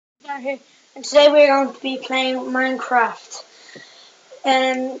here, and today we're going to be playing Minecraft.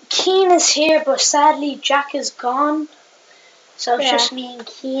 Keen is here, but sadly Jack is gone, so it's just me and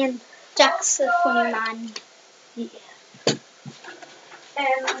Keen. Jack's a funny man. Yeah.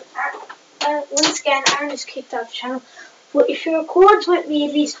 Once again, Aaron is kicked out of the channel, but if he records with me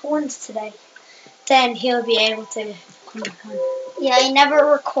at least once today, then he'll be able to come back on. Yeah, he never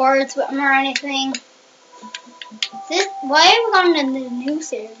records with him or anything. Why are we going in the new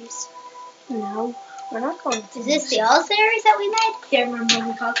series? No, we're not going to. Is this the old series that we made? Yeah, remember when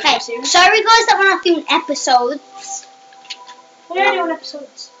we called it the series? Sorry guys that we're not doing episodes. We are doing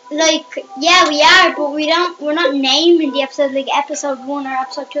episodes. Like, yeah, we are, but we're not naming the episode like episode 1 or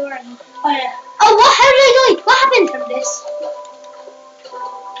episode 2 or anything. Oh yeah. Oh, what? How did I die? What happened? From this.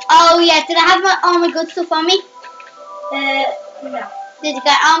 Oh yeah, did I have all my good stuff on me? No. Did you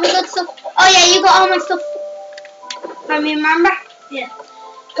get all my good stuff? Oh yeah, you got all my stuff. From me, remember? Yeah.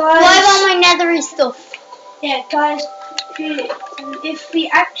 Guys. Well, I have all my nethery stuff. Yeah, guys. If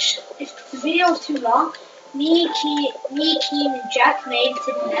the video is too long, me, Keen, and Jack made it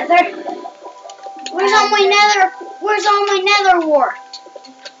to the Nether. Where's all my nether wart?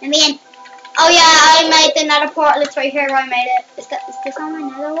 I mean, oh yeah, I made the nether portal. It's right here where I made it. Is this on my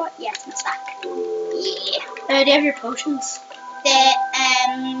nether wart? Yeah, it's my stack. Yeah. Do you have your potions?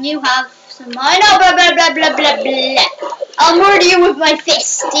 You have some. I know, blah blah blah blah blah blah. I'll murder you with my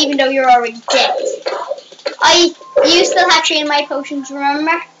fist, even though you're already dead. You still have 3 of my potions,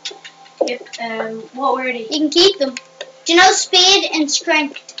 remember? Yep. What were they? You can keep them. Do you know speed and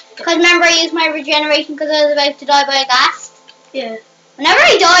strength? Because remember I used my regeneration because I was about to die by a ghast? Yeah. Whenever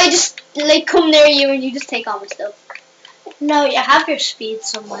I die, I just like come near you and you just take all my stuff. No, you have your speed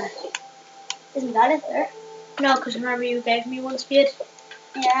somewhere. Isn't that it there? No, because remember you gave me 1 speed?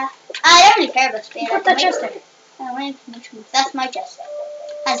 Yeah. I don't really care about speed. Put that chest there. That's my chest.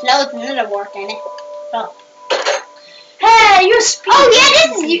 Has loads of nether wart in it. Oh. Hey, your speed. Oh yeah,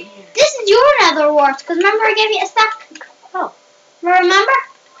 this is your nether wart. Because remember I gave you a stack. Oh. Remember?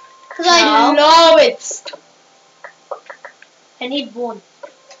 Because I know it. I need 1.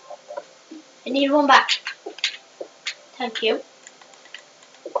 I need 1 back. Thank you.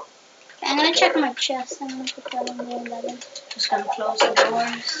 I'm gonna check my chest. I'm gonna put that on the 11. Just gonna close the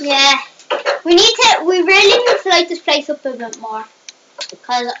doors. Yeah. We really need to light this place up a bit more.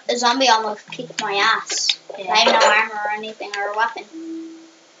 Because a zombie almost kicked my ass. Yeah. I have no armor or anything or a weapon.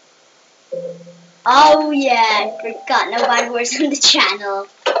 Oh yeah, I forgot no bad words on the channel.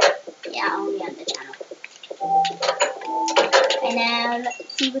 Yeah, only on the channel. And now let's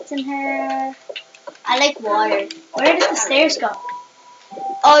see what's in here. I like water. Where did the stairs go?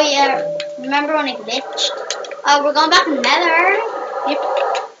 Oh yeah, remember when I glitched? Oh, we're going back in the nether. Yep.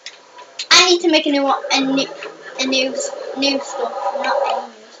 I need to make a new stuff, not any new stuff.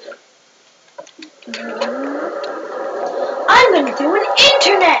 I'm gonna do an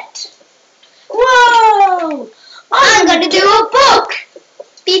internet. Whoa! I'm gonna do a book.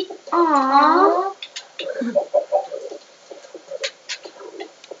 Beep. Aww.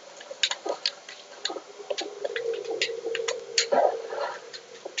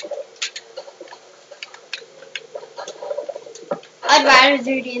 I'd rather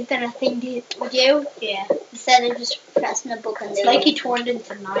do the internet thing with you. Yeah. Instead of just pressing a book and it's like he turned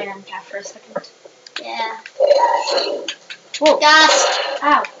into Nyan Cat for a second. Yeah. Whoa. Ghast.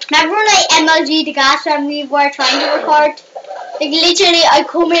 Ow. Remember when I MLG the ghast when we were trying to record? Like literally I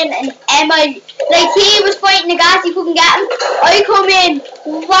come in and like he was fighting the ghast, he couldn't get him. I come in,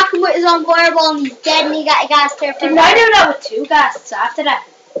 whack him with his own fireball and he's dead and he got a ghast there. Didn't I do that with 2 ghasts after that?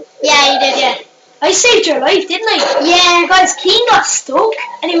 Yeah, you did, yeah. I saved your life, didn't I? Yeah. Guys, Keen got stuck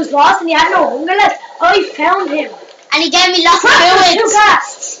and he was lost and he had no hunger left. I found him. And he gave me lots of food. 2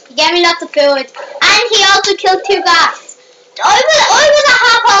 ghasts. He gave me lots of food. And he also killed 2 ghasts. I was a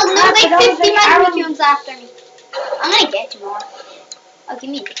half health and there was like 50 magma after me. I'm gonna get you more. Oh, give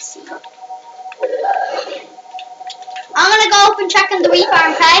me this. I'm gonna go up and check in the wheat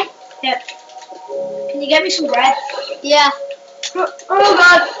farm, okay? Yeah. Can you get me some bread? Yeah. Oh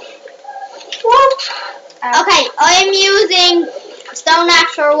god. Whoop. Okay, I'm using stone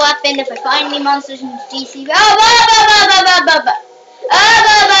axe for a weapon. If I find any monsters in the DC.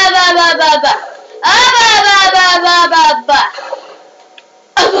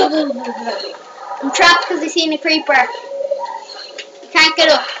 I'm trapped because I seen a creeper. You can't get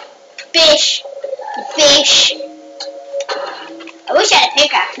up. Fish. Fish. I wish I had a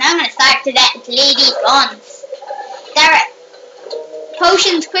pickaxe. Now I'm going to start to lay these bones. There.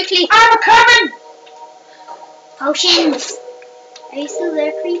 Potions, quickly. I'm coming. Potions. Are you still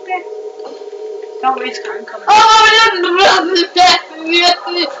there, creeper? Don't risk I'm coming. Oh,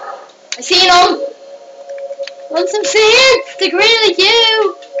 I seen him. Want some seeds? They're green like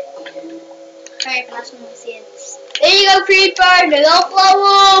you. Alright, can I have some more seeds? There you go, creeper. They all blow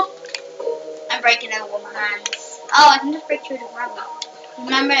up. I'm breaking out with my hands. Oh, I can just break through the gravel.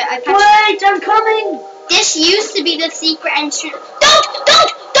 Remember, Wait, I'm coming. This used to be the secret entrance.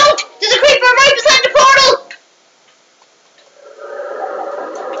 Don't! There's a creeper right beside the portal.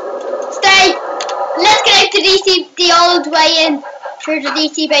 Stay. Let's get out to DC, the old way in through the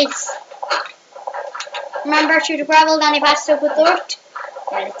DC base. Remember through the gravel, then I patched up with dirt.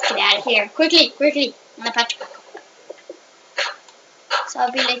 Yeah, let's get out of here. Quickly. And I patch. So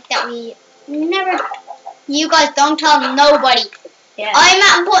I'll be like that we never... You guys don't tell nobody. Yeah.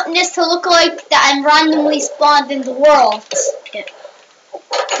 I'm putting this to look like that I'm randomly spawned in the world. Yeah.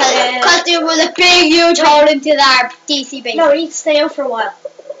 Because there was a big huge hole into our DC base. No, we need to stay out for a while.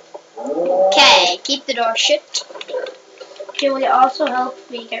 Okay, keep the door shut. Okay, will you also help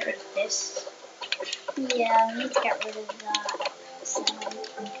me get rid of this? Yeah, we need to get rid of that. So,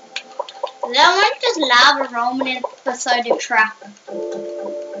 that one just lava roaming in beside the trap.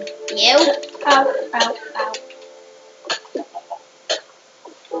 You? Ow.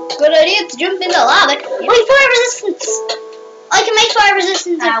 Good idea to jump into lava. Wait, fire resistance! I can make fire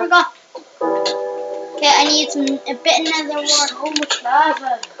resistance, I forgot. Okay, I need a bit of nether wart. So much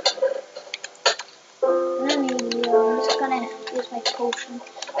lava. I'm just gonna use my potion.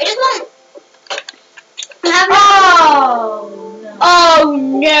 I just want... Oh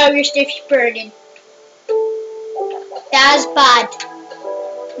no, your stuff's burning. That's bad.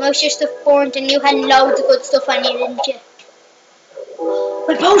 Most of your stuff burnt and you had loads of good stuff on you, didn't you?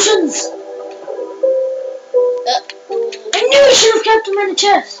 My potions! I knew I should have kept them in the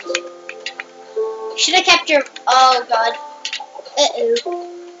chest. Should have kept your... Oh god.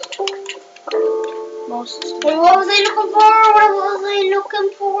 Most. Wait, what was I looking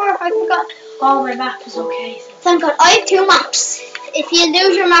for? I forgot. Oh, my map is okay. Thank god. I have 2 maps. If you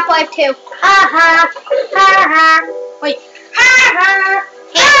lose your map, I have 2. Wait.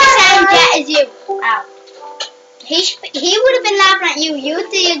 He's the same debt as you. Ow. He would have been laughing at you. You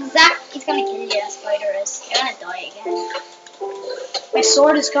the exact... He's gonna kill you, that spider is. You're gonna die again. My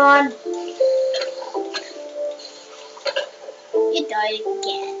sword is gone. You died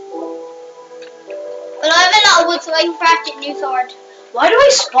again. But I have a lot of wood, so I can craft a new sword. Why do I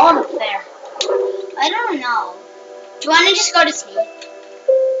spawn up there? I don't know. Do you want to just go to sleep?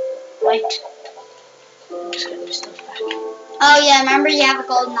 Right. I'm just getting my stuff back. Oh yeah, remember you have a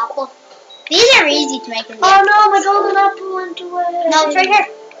golden apple. These are easy to make in the Oh no, my golden apple went away. No, it's right here.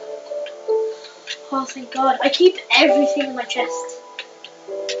 Oh, thank God. I keep everything in my chest.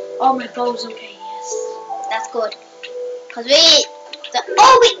 Oh, my bow's okay, yes. That's good. Because you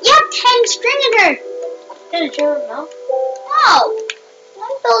have 10 string in here. Did you know? Oh,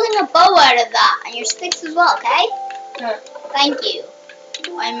 I'm building a bow out of that. And your sticks as well, okay? Yeah. Thank you.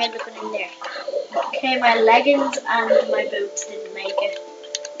 Why am I looking in there? Okay, my leggings and my boots didn't make it.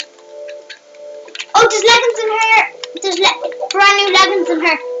 Oh, there's leggings in here. There's brand new leggings in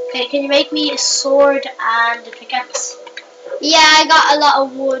here. Okay, can you make me a sword and a pickaxe? Yeah, I got a lot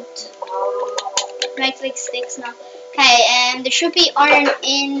of wood. Makes like sticks now. Okay, there should be iron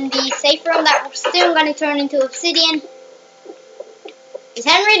in the safe room that we're still going to turn into obsidian. Is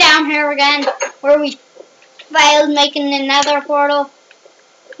Henry down here again? Where we failed making another portal?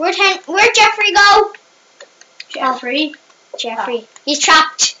 Where'd Jeffrey go? Jeffrey? Jeffrey. He's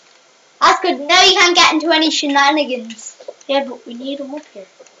trapped. That's good. Now you can't get into any shenanigans. Yeah, but we need him up here.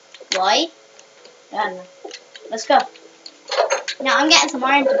 Why? I don't know. Let's go. No, I'm getting some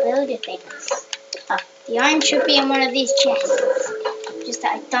iron to build your things. Oh, the iron should be in one of these chests. Just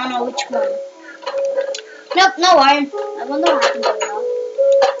that I don't know which one. Nope, no iron. I wonder what happened to it all.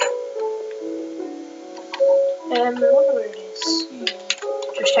 I wonder where it is.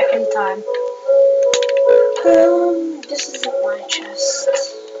 Just checking the time. This isn't my chest.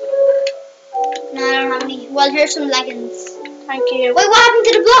 No, I don't have any. Well, here's some leggings. Thank you. Wait, what happened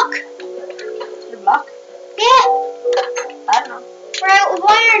to the block? To the block? Yeah. I don't know. We're out of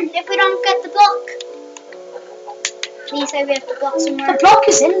iron if we don't get the block. Please say we have the block somewhere. The block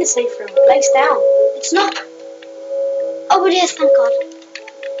is in the safe room. Legs down. It's not. Oh, it is, thank God.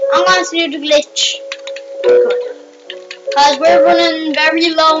 I'm going to do the glitch. Good. Because we're running very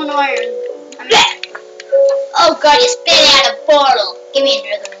low on iron. Oh God, you spit out a portal. Give me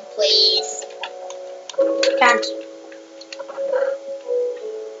another one, please. Can't.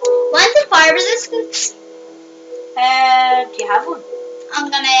 When's the fire resistance? Do you have one? I'm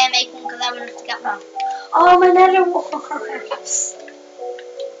gonna make one because I want to get one. Oh, my nether warts.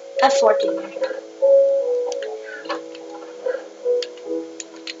 I have 14 here.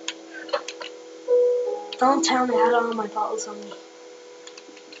 Don't tell me I had all my bottles on me.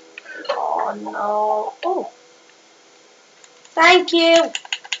 Oh no. Oh. Thank you.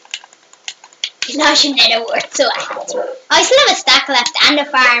 No, she never worked, so I still have a stack left and a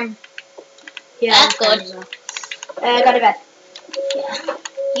farm. Yeah, that's good. Go to bed. Yeah.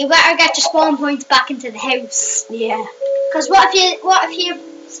 You better get your spawn points back into the house. Yeah. Because what if your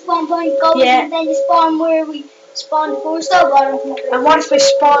spawn point goes and then you spawn where we spawned first? And what if we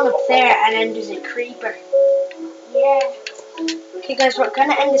spawn up there and then there's a creeper? Yeah. Okay guys, we're going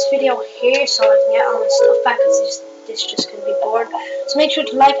to end this video here so I can get all my stuff back because this just going to be bored. So make sure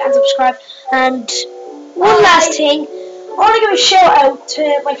to like and subscribe. And one last thing, I want to give a shout out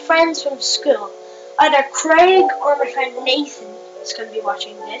to my friends from school. Either Craig or my friend Nathan is going to be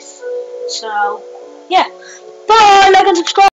watching this. So, yeah. Bye, like and subscribe.